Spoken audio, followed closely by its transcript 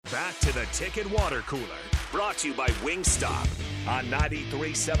back to the Ticket Water Cooler, brought to you by Wingstop on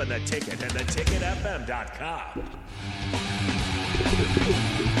 93.7 The Ticket and theticketfm.com.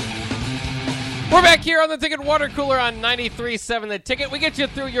 We're back here on the Ticket Water Cooler on 93.7 The Ticket. We get you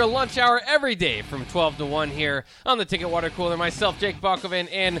through your lunch hour every day from 12 to 1 here on the Ticket Water Cooler. Myself, Jake Balkovin,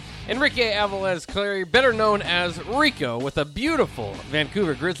 and Enrique Avalez-Clary, better known as Rico, with a beautiful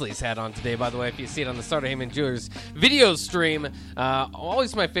Vancouver Grizzlies hat on today, by the way, if you see it on the Starter Heyman Jewelers video stream.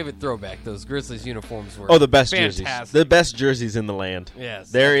 Always my favorite throwback. Those Grizzlies uniforms were the best fantastic. jerseys. The best jerseys in the land. Yes,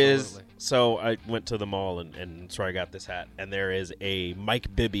 there absolutely. is. So I went to the mall, and that's where I got this hat. And there is a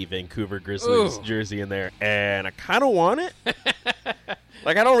Mike Bibby Vancouver Grizzlies jersey in there. And I kind of want it.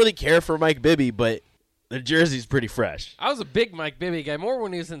 Like, I don't really care for Mike Bibby, but the jersey's pretty fresh. I was a big Mike Bibby guy, more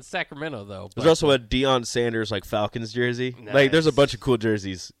when he was in Sacramento, though. There's also a Deion Sanders, Falcons jersey. Nice. Like, there's a bunch of cool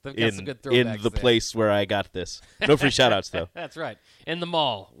jerseys some good in throwbacks the there. place where I got this. No free shout-outs, though. That's right. In the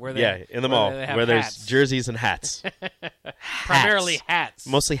mall. In the mall, they have where there's hats. jerseys and hats. Primarily hats.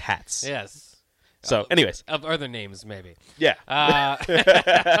 Mostly hats. Yes. So, anyways. Of other names, maybe. Yeah.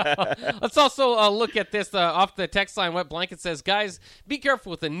 Let's also look at this off the text line. Wet Blanket says, guys, be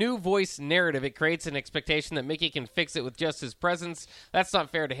careful with the new voice narrative. It creates an expectation that Mickey can fix it with just his presence. That's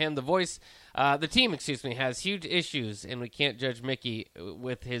not fair to him. The team, has huge issues, and we can't judge Mickey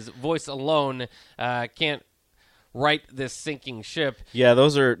with his voice alone. Can't right this sinking ship. Yeah,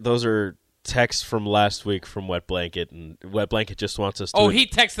 those are texts from last week from Wet Blanket, and Wet Blanket just wants us to... Oh, he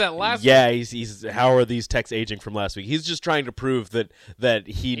texted that last week? Yeah, he's how are these texts aging from last week? He's just trying to prove that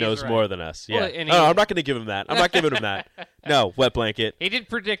he knows more than us. Yeah. Well, I'm not going to give him that. I'm not giving him that. No, Wet Blanket. He did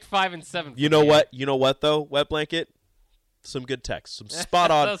predict 5 and 7. You know what? You know what, though, Wet Blanket? Some good text. Some spot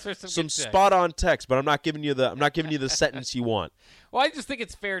on spot on text, but I'm not giving you the sentence you want. Well, I just think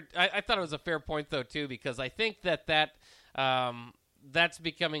it's fair. I thought it was a fair point, though, too, because I think that's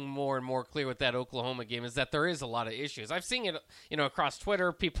becoming more and more clear with that Oklahoma game, is that there is a lot of issues. I've seen it, across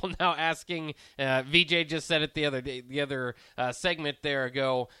Twitter, people now asking, VJ just said it the other day, the other segment there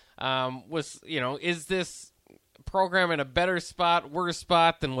ago, is this program in a better spot, worse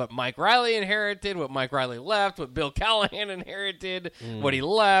spot than what Mike Riley inherited, what Mike Riley left, what Bill Callahan inherited, what he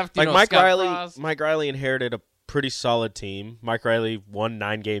left? Mike Riley inherited a pretty solid team. Mike Riley won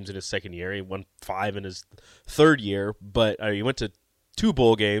 9 games in his second year. He won 5 in his third year, but he went to 2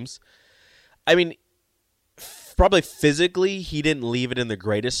 bowl games. I mean, probably physically he didn't leave it in the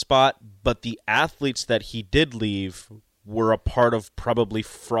greatest spot, but the athletes that he did leave were a part of probably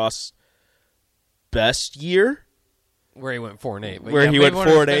Frost's best year. Where he went 4-8. He went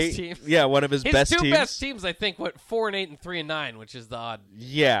 4-8. Yeah, one of his best teams. His 2 best teams, I think, went 4-8 and 3-9, which is the odd.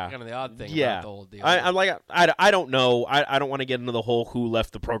 Yeah, kind of the odd thing about the whole deal. I don't know. I don't want to get into the whole who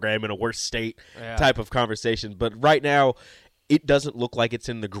left the program in a worse state type of conversation. But right now, it doesn't look like it's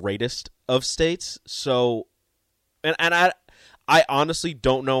in the greatest of states. So, and I honestly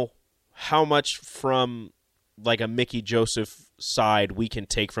don't know how much from like a Mickey Joseph side we can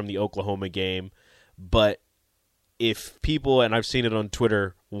take from the Oklahoma game, but if people, and I've seen it on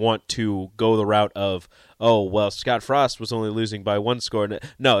Twitter, want to go the route of, oh, well, Scott Frost was only losing by 1 score.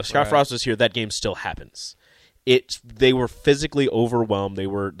 No, if Scott Frost was here, that game still happens. They were physically overwhelmed. They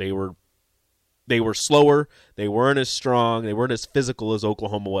were slower. They weren't as strong. They weren't as physical as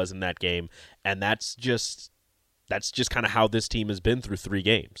Oklahoma was in that game. And that's just kind of how this team has been through 4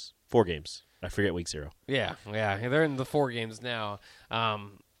 games. I forget week 0. Yeah. They're in the 4 games now.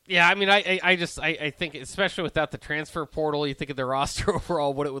 Yeah, I mean, I think, especially without the transfer portal, you think of the roster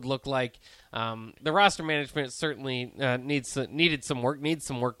overall, what it would look like. The roster management certainly needs some work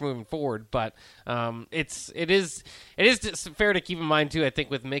moving forward. But it is fair to keep in mind too. I think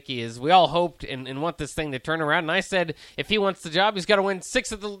with Mickey is we all hoped and want this thing to turn around. And I said if he wants the job, he's got to win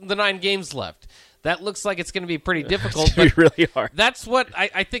 6 of the 9 games left. That looks like it's going to be pretty difficult. It's going to be really hard. That's what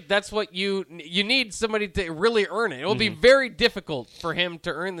I think. That's what you need somebody to really earn it. It will be very difficult for him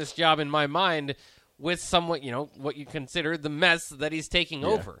to earn this job, in my mind, with somewhat, what you consider the mess that he's taking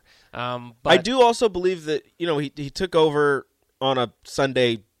over. But I do also believe that he took over on a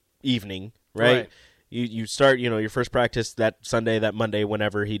Sunday evening, right? You start your first practice that Sunday, that Monday,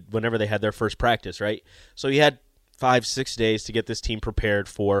 whenever they had their first practice, right? So he had 5-6 days to get this team prepared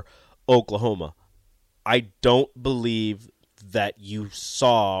for Oklahoma. I don't believe that we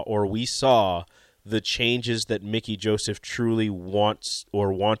saw the changes that Mickey Joseph truly wants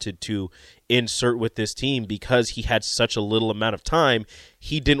or wanted to insert with this team because he had such a little amount of time.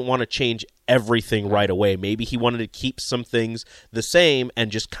 He didn't want to change everything right away. Maybe he wanted to keep some things the same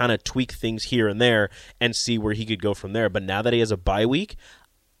and just kind of tweak things here and there and see where he could go from there. But now that he has a bye week,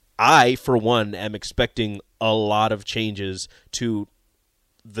 I, for one, am expecting a lot of changes to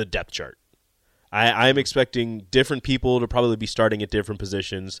the depth chart. I'm expecting different people to probably be starting at different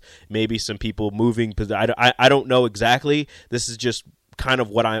positions, maybe some people moving. I don't know exactly. This is just kind of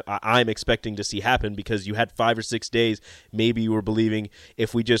what I'm expecting to see happen, because you had 5 or 6 days. Maybe you were believing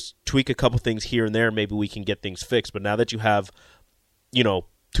if we just tweak a couple things here and there, maybe we can get things fixed. But now that you have,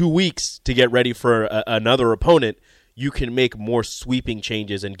 2 weeks to get ready for another opponent, you can make more sweeping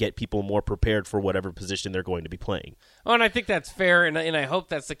changes and get people more prepared for whatever position they're going to be playing. Oh, and I think that's fair, and I hope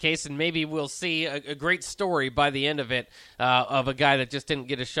that's the case, and maybe we'll see a great story by the end of it of a guy that just didn't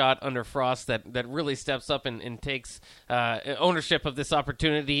get a shot under Frost that really steps up and takes ownership of this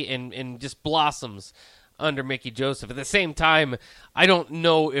opportunity and just blossoms under Mickey Joseph. At the same time, I don't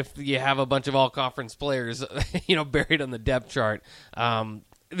know if you have a bunch of all-conference players buried on the depth chart.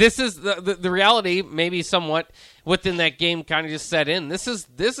 This is the reality, maybe somewhat within that game kind of just set in. This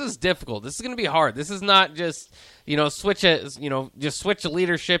is difficult. This is going to be hard. This is not just switch a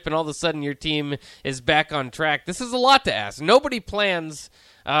leadership and all of a sudden your team is back on track. This is a lot to ask. Nobody plans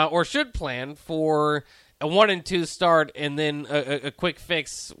or should plan for a 1-2 start and then a quick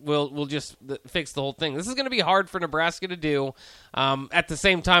fix will just fix the whole thing. This is going to be hard for Nebraska to do. At the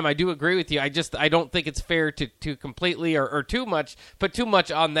same time, I do agree with you. I don't think it's fair to completely or too much put too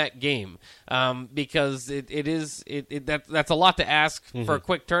much on that game because that's a lot to ask for a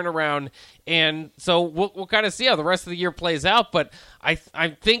quick turnaround. And so we'll kind of see how the rest of the year plays out. But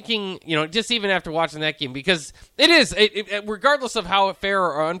I'm thinking, just even after watching that game, because it is, regardless of how fair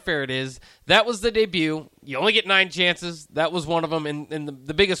or unfair it is, that was the debut. You only get 9 chances. That was one of them, and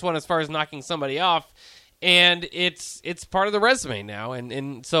the biggest one as far as knocking somebody off. And it's part of the resume now.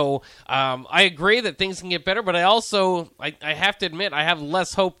 And so I agree that things can get better, but I also I have to admit I have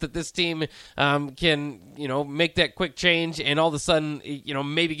less hope that this team can make that quick change and all of a sudden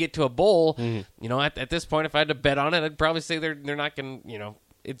maybe get to a bowl. At this point, if I had to bet on it, I'd probably say they're not going to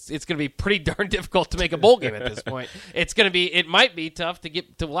It's going to be pretty darn difficult to make a bowl game at this point. It might be tough to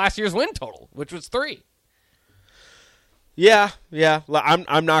get to last year's win total, which was 3. Yeah.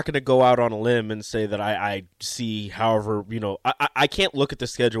 I'm not going to go out on a limb and say that I see, however, I can't look at the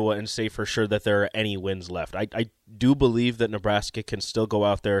schedule and say for sure that there are any wins left. I do believe that Nebraska can still go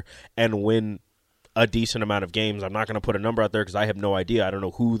out there and win a decent amount of games. I'm not going to put a number out there because I have no idea. I don't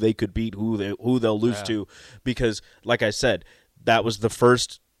know who they could beat, who they'll lose to, because, like I said, that was the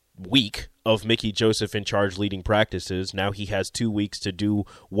first week of Mickey Joseph in charge leading practices. Now he has 2 weeks to do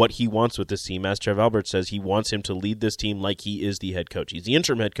what he wants with this team. As Trev Albert says, he wants him to lead this team like he is the head coach. He's the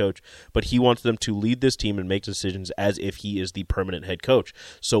interim head coach, but he wants them to lead this team and make decisions as if he is the permanent head coach.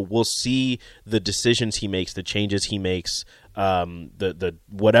 So we'll see the decisions he makes, the changes he makes, the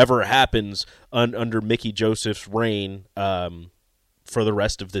whatever happens under Mickey Joseph's reign for the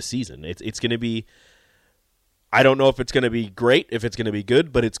rest of the season. It's going to be, I don't know if it's going to be great, if it's going to be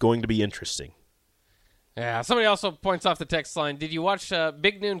good, but it's going to be interesting. Yeah, somebody also points off the text line, did you watch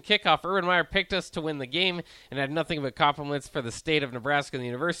Big Noon Kickoff? Urban Meyer picked us to win the game and had nothing but compliments for the state of Nebraska and the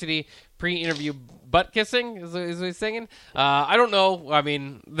university. Pre-interview butt kissing, is what he's singing? I don't know. I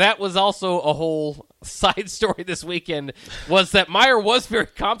mean, that was also a whole side story this weekend, was that Meyer was very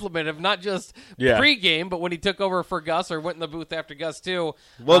complimentive, not just pre-game, but when he took over for Gus or went in the booth after Gus too.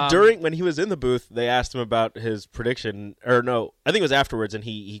 Well, when he was in the booth, they asked him about his prediction, or no, I think it was afterwards, and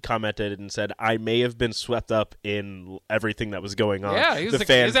he commented and said, I may have been swept up in everything that was going on. Yeah, he was the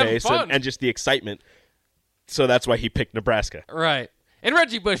fan base and just the excitement. So that's why he picked Nebraska. Right. And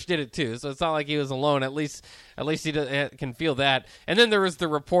Reggie Bush did it too, so it's not like he was alone. At least he can feel that. And then there was the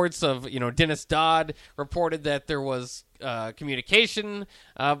reports of, Dennis Dodd reported that there was communication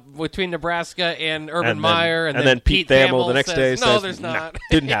between Nebraska and Urban Meyer, and then Pete Thamel the next day no, says, there's not.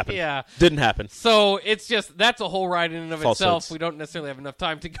 Didn't happen. Yeah, didn't happen. So it's just, that's a whole ride in and of itself. Falsehoods. We don't necessarily have enough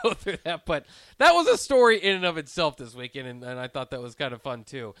time to go through that, but that was a story in and of itself this weekend, and I thought that was kind of fun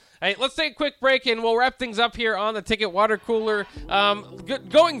too. Hey, let's take a quick break, and we'll wrap things up here on the Ticket Water Cooler.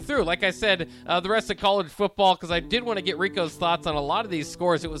 Going through, like I said, the rest of college football, because I did want to get Rico's thoughts on a lot of these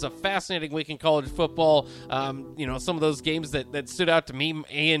scores. It was a fascinating week in college football. Some of those games that stood out to me,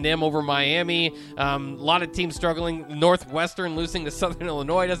 A&M over Miami, a lot of teams struggling. Northwestern losing to Southern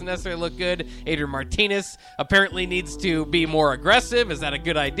Illinois doesn't necessarily look good. Adrian Martinez apparently needs to be more aggressive. Is that a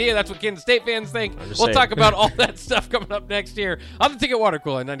good idea? That's what Kansas State fans think. We'll talk about all that stuff coming up next year on the Ticket Water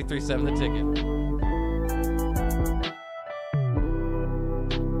Cooler, 93.7 The Ticket.